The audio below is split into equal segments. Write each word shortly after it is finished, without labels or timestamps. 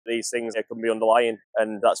these things can be underlying,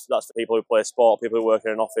 and that's for people who play sport, people who work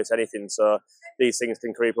in an office, anything. So these things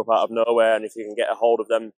can creep up out of nowhere, and if you can get a hold of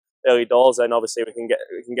them early doors, then obviously we can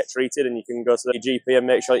get treated, and you can go to the GP and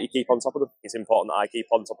make sure that you keep on top of them. It's important that I keep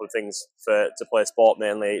on top of things to play sport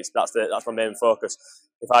mainly. That's my main focus.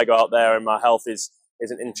 If I go out there and my health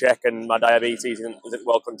isn't in check and my diabetes isn't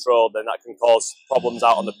well controlled, then that can cause problems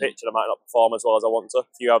out on the pitch, and I might not perform as well as I want to.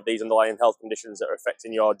 If you have these underlying health conditions that are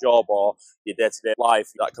affecting your job or your day-to-day life,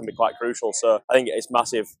 that can be quite crucial. So I think it's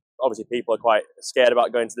massive. Obviously, people are quite scared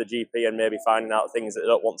about going to the GP and maybe finding out things that they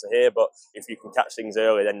don't want to hear, but if you can catch things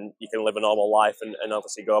early, then you can live a normal life and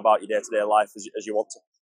obviously go about your day-to-day life as you want to.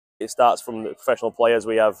 It starts from the professional players.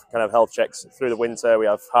 We have kind of health checks through the winter. We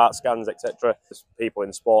have heart scans, etc. There's people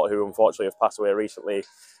in sport who unfortunately have passed away recently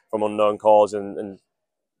from unknown cause, and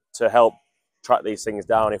to help track these things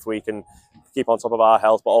down, if we can keep on top of our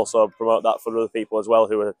health, but also promote that for other people as well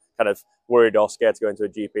who are kind of worried or scared to go into a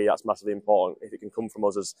GP, that's massively important. If it can come from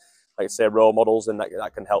us as, like I say, role models, then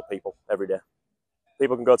that can help people every day.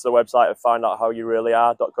 People can go to the website and find out how you really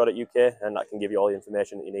are.co.uk, and that can give you all the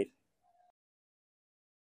information that you need.